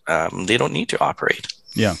 they don't need to operate.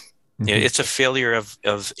 Yeah. It's a failure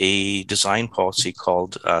of a design policy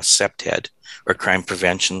called CPTED, or Crime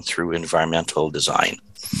Prevention Through Environmental Design.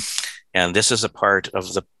 And this is a part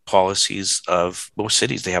of the policies of most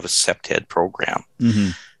cities. They have a CPTED program. Mm-hmm.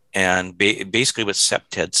 And basically what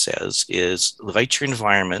CPTED says is light your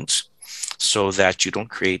environment so that you don't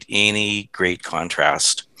create any great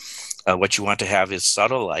contrast. What you want to have is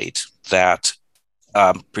subtle light that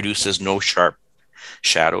produces no sharp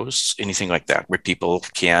shadows, anything like that, where people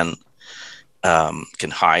can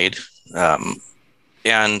hide.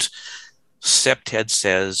 And CPTED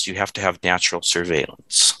says you have to have natural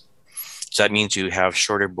surveillance. So that means you have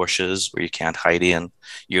shorter bushes where you can't hide in.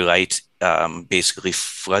 Your light basically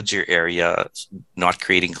floods your area, not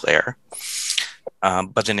creating glare.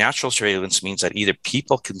 But the natural surveillance means that either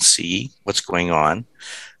people can see what's going on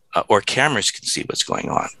or cameras can see what's going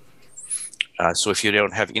on. So if you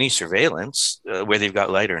don't have any surveillance, whether you've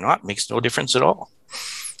got light or not, makes no difference at all.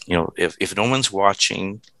 If no one's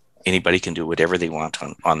watching, anybody can do whatever they want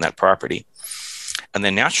on that property. And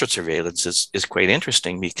then natural surveillance is quite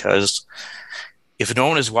interesting, because if no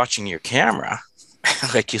one is watching your camera,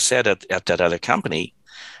 like you said at that other company,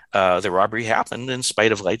 the robbery happened in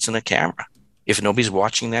spite of lights and a camera. If nobody's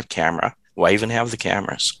watching that camera, why even have the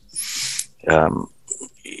cameras?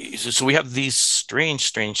 So we have these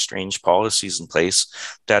strange policies in place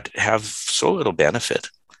that have so little benefit.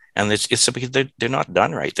 And it's because they're not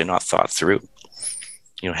done right. They're not thought through.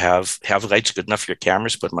 Have lights good enough for your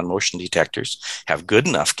cameras, put them on motion detectors, have good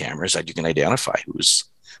enough cameras that you can identify who's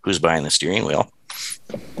behind the steering wheel.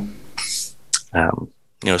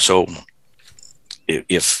 So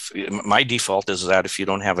if my default is that if you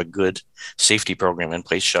don't have a good safety program in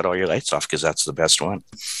place, shut all your lights off, because that's the best one.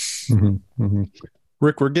 Mm-hmm. Mm-hmm.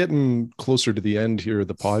 Rick, we're getting closer to the end here of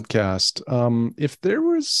the podcast. If there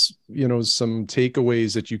was, some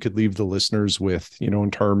takeaways that you could leave the listeners with,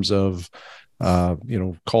 in terms of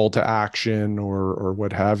call to action or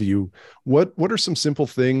what have you, what are some simple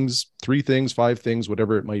things, 3 things, 5 things,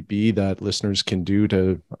 whatever it might be, that listeners can do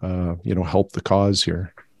to, help the cause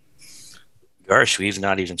here? Gosh, we've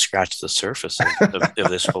not even scratched the surface of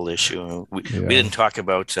this whole issue. We didn't talk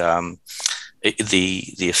about the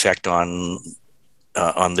effect on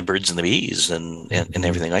the birds and the bees and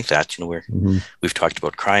everything like that. We've talked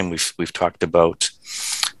about crime. We've talked about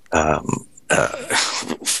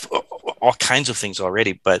all kinds of things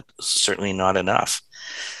already, but certainly not enough.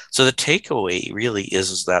 So the takeaway really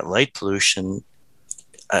is that light pollution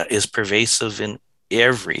is pervasive in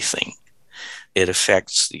everything. It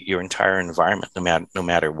affects your entire environment, no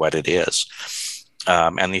matter what it is.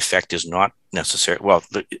 And the effect is not necessarily,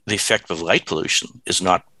 the effect of light pollution is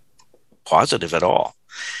not positive at all.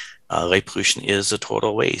 Light pollution is a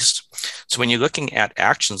total waste. So when you're looking at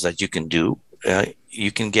actions that you can do,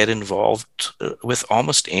 you can get involved with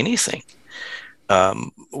almost anything.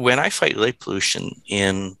 When I fight light pollution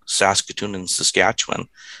in Saskatoon and Saskatchewan,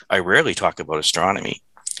 I rarely talk about astronomy,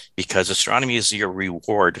 because astronomy is your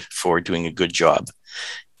reward for doing a good job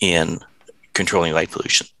in controlling light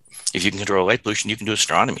pollution. If you can control light pollution, you can do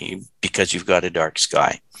astronomy because you've got a dark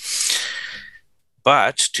sky.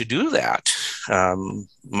 But to do that,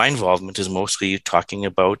 my involvement is mostly talking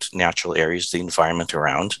about natural areas, the environment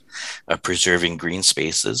around, preserving green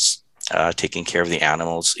spaces, taking care of the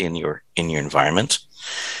animals in your environment,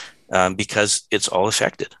 because it's all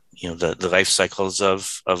affected. The life cycles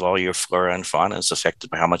of all your flora and fauna is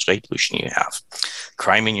affected by how much light pollution you have.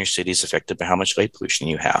 Crime in your city is affected by how much light pollution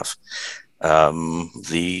you have.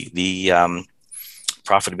 The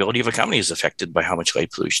profitability of a company is affected by how much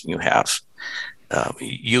light pollution you have.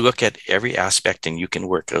 You look at every aspect and you can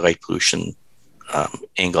work a light pollution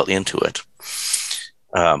angle into it.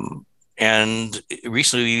 And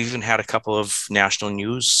recently we even had a couple of national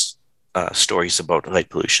news stories about light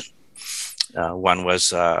pollution. One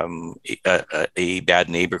was a bad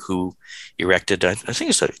neighbor who erected, I think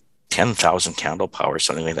it's a 10,000 candle power,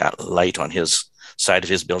 something like that, light on his side of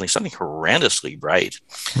his building, something horrendously bright,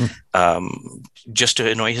 just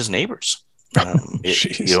to annoy his neighbors.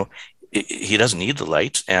 He doesn't need the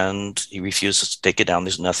light, and he refuses to take it down.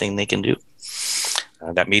 There's nothing they can do.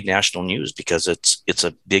 That made national news because it's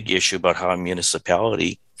a big issue about how a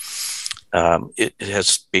municipality it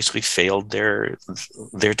has basically failed their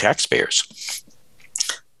taxpayers.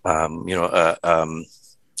 The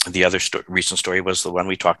other recent story was the one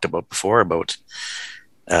we talked about before about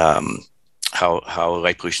how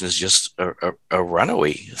light pollution is just a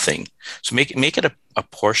runaway thing. So make it a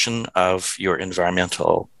portion of your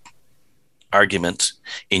environmental argument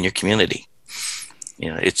in your community.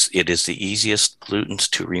 It is the easiest pollutant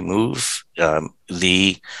to remove.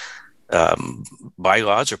 The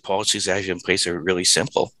bylaws or policies that have in place are really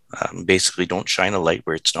simple. Basically, don't shine a light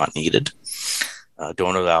where it's not needed.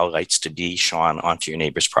 Don't allow lights to be shone onto your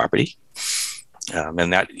neighbor's property,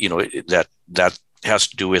 and that has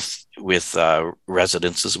to do with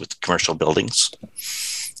residences, with commercial buildings.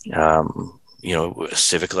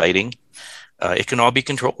 Civic lighting. It can all be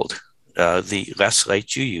controlled. The less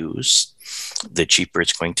light you use, the cheaper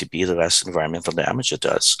it's going to be, the less environmental damage it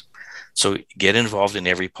does. So get involved in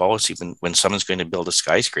every policy. When someone's going to build a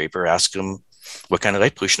skyscraper, ask them, what kind of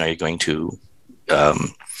light pollution are you going to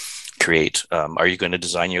create? Are you going to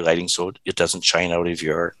design your lighting so it doesn't shine out of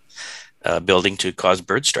your building to cause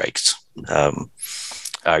bird strikes?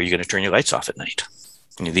 Are you going to turn your lights off at night?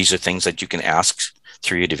 These are things that you can ask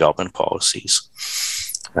through your development policies.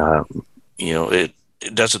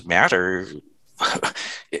 It doesn't matter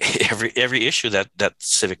every issue that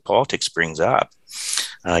civic politics brings up.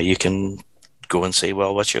 You can go and say,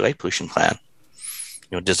 well, what's your light pollution plan?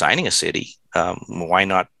 Designing a city. Why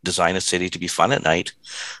not design a city to be fun at night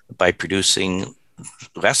by producing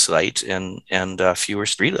less light and fewer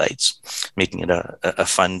streetlights, making it a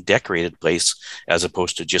fun, decorated place as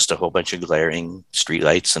opposed to just a whole bunch of glaring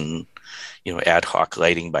streetlights and ad hoc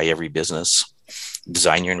lighting by every business.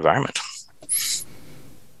 Design your environment.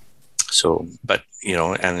 So, but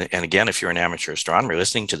and again, if you're an amateur astronomer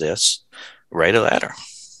listening to this, write a letter.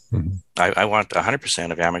 Mm-hmm. I want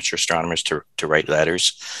 100% of amateur astronomers to write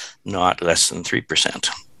letters, not less than 3%.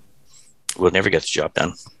 We'll never get the job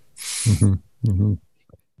done. Mm-hmm. Mm-hmm.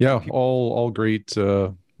 Yeah, all great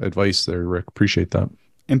advice there, Rick. Appreciate that.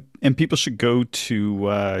 And people should go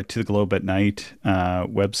to the Globe at Night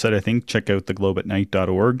website. I think check out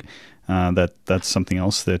theglobeatnight.org. That's something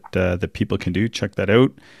else that people can do. Check that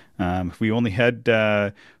out. If we only had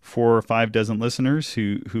 4 or 5 dozen listeners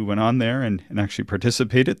who went on there and actually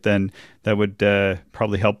participated, then that would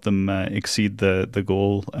probably help them exceed the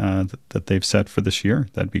goal that they've set for this year.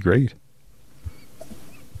 That'd be great.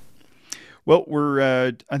 Well,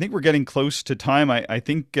 I think we're getting close to time. I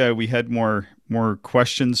think we had more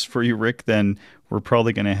questions for you, Rick, than we're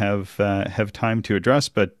probably going to have time to address.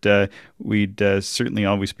 But we'd certainly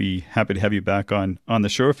always be happy to have you back on the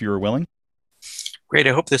show if you were willing. Great.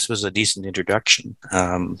 I hope this was a decent introduction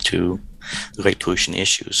to light pollution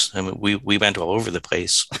issues. I mean, we went all over the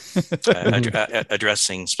place.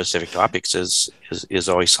 Addressing specific topics is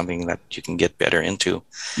always something that you can get better into.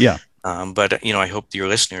 Yeah. But I hope your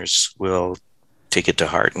listeners will take it to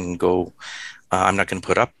heart and go, I'm not going to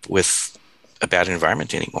put up with a bad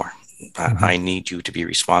environment anymore. Mm-hmm. I need you to be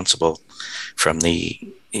responsible from the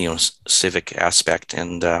civic aspect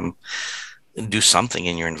and do something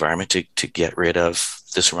in your environment to get rid of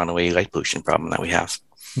this runaway light pollution problem that we have.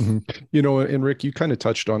 Mm-hmm. And Rick, you kind of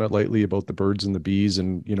touched on it lightly about the birds and the bees,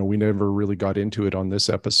 and we never really got into it on this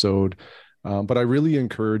episode. But I really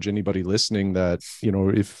encourage anybody listening that,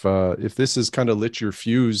 if this has kind of lit your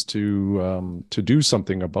fuse to do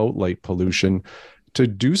something about light pollution, to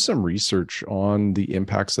do some research on the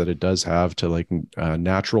impacts that it does have to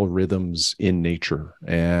natural rhythms in nature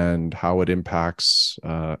and how it impacts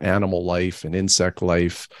animal life and insect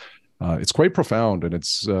life. It's quite profound, and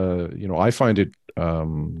it's I find it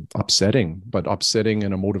upsetting, but upsetting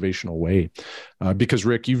in a motivational way. Because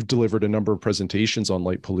Rick, you've delivered a number of presentations on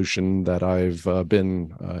light pollution that I've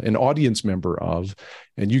been an audience member of,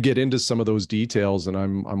 and you get into some of those details, and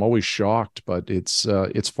I'm always shocked. But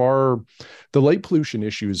the light pollution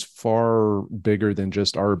issue is far bigger than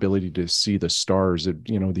just our ability to see the stars.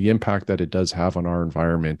 The impact that it does have on our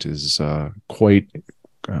environment is quite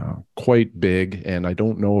big, and I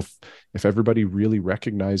don't know if everybody really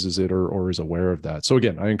recognizes it or is aware of that. So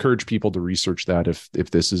again, I encourage people to research that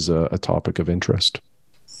if this is a topic of interest.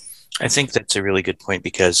 I think that's a really good point,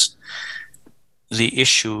 because the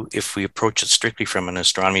issue, if we approach it strictly from an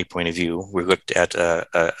astronomy point of view, we looked at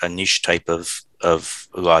a niche type of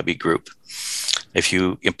lobby group. If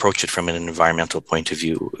you approach it from an environmental point of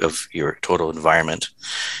view of your total environment,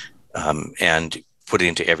 and put it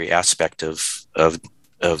into every aspect of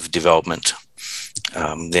development,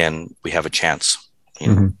 then we have a chance.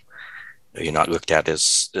 You're not looked at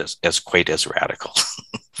as quite as radical.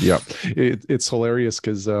 Yeah, it's hilarious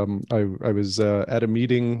because I was at a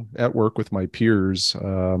meeting at work with my peers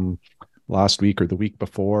last week or the week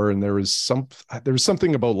before, and there was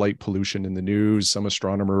something about light pollution in the news. Some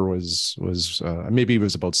astronomer was maybe it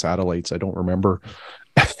was about satellites, I don't remember,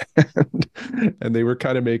 and they were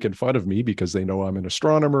kind of making fun of me because they know I'm an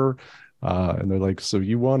astronomer. And they're like, so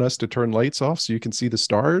you want us to turn lights off so you can see the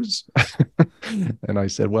stars? And I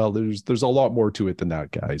said, well, there's a lot more to it than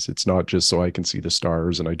that, guys. It's not just so I can see the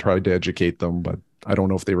stars. And I tried to educate them, but I don't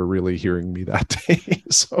know if they were really hearing me that day.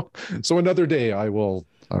 So another day I will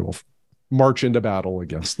march into battle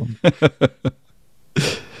against them.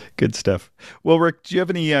 Good stuff. Well, Rick, do you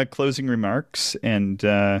have any closing remarks and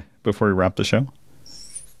before we wrap the show?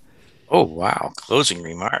 Oh, wow. Closing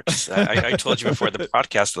remarks. I told you before the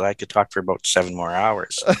podcast that I could talk for about 7 more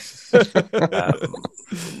hours.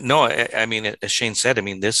 No, I mean, as Shane said, I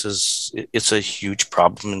mean, it's a huge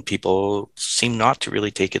problem and people seem not to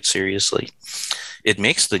really take it seriously. It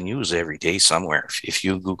makes the news every day somewhere. If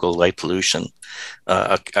you Google light pollution,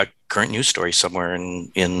 a current news story somewhere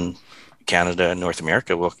in Canada and North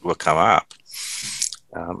America will come up.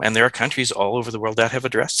 And there are countries all over the world that have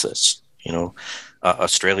addressed this.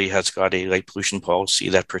 Australia has got a light pollution policy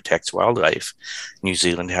that protects wildlife. New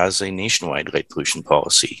Zealand has a nationwide light pollution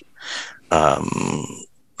policy. Let's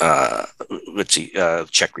see,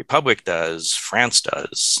 Czech Republic does, France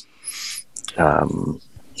does.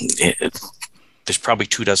 There's probably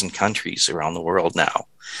 24 countries around the world now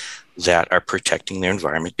that are protecting their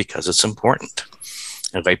environment because it's important.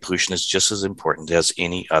 And light pollution is just as important as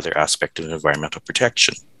any other aspect of environmental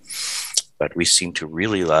protection. But we seem to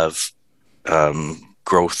really love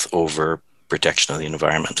growth over protection of the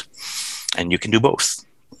environment. And you can do both.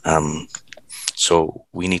 So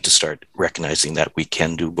we need to start recognizing that we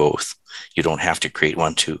can do both. You don't have to create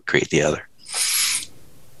one to create the other.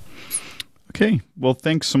 Okay. Well,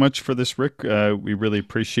 thanks so much for this, Rick. We really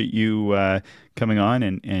appreciate you coming on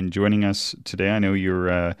and joining us today. I know you're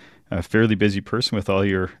a fairly busy person with all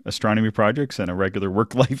your astronomy projects and a regular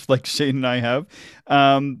work life like Shane and I have.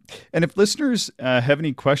 And if listeners have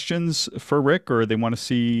any questions for Rick or they want to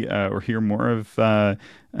see or hear more of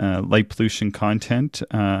light pollution content,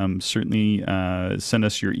 certainly send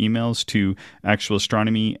us your emails to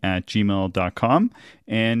actualastronomy@gmail.com.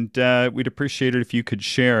 And we'd appreciate it if you could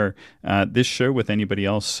share this show with anybody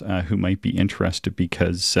else who might be interested,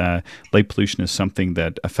 because light pollution is something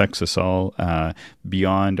that affects us all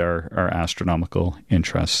beyond our astronomical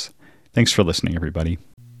interests. Thanks for listening, everybody.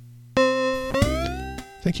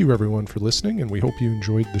 Thank you, everyone, for listening, and we hope you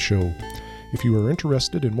enjoyed the show. If you are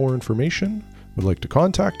interested in more information, would like to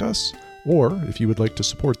contact us, or if you would like to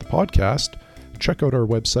support the podcast, check out our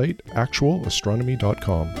website,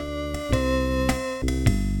 actualastronomy.com.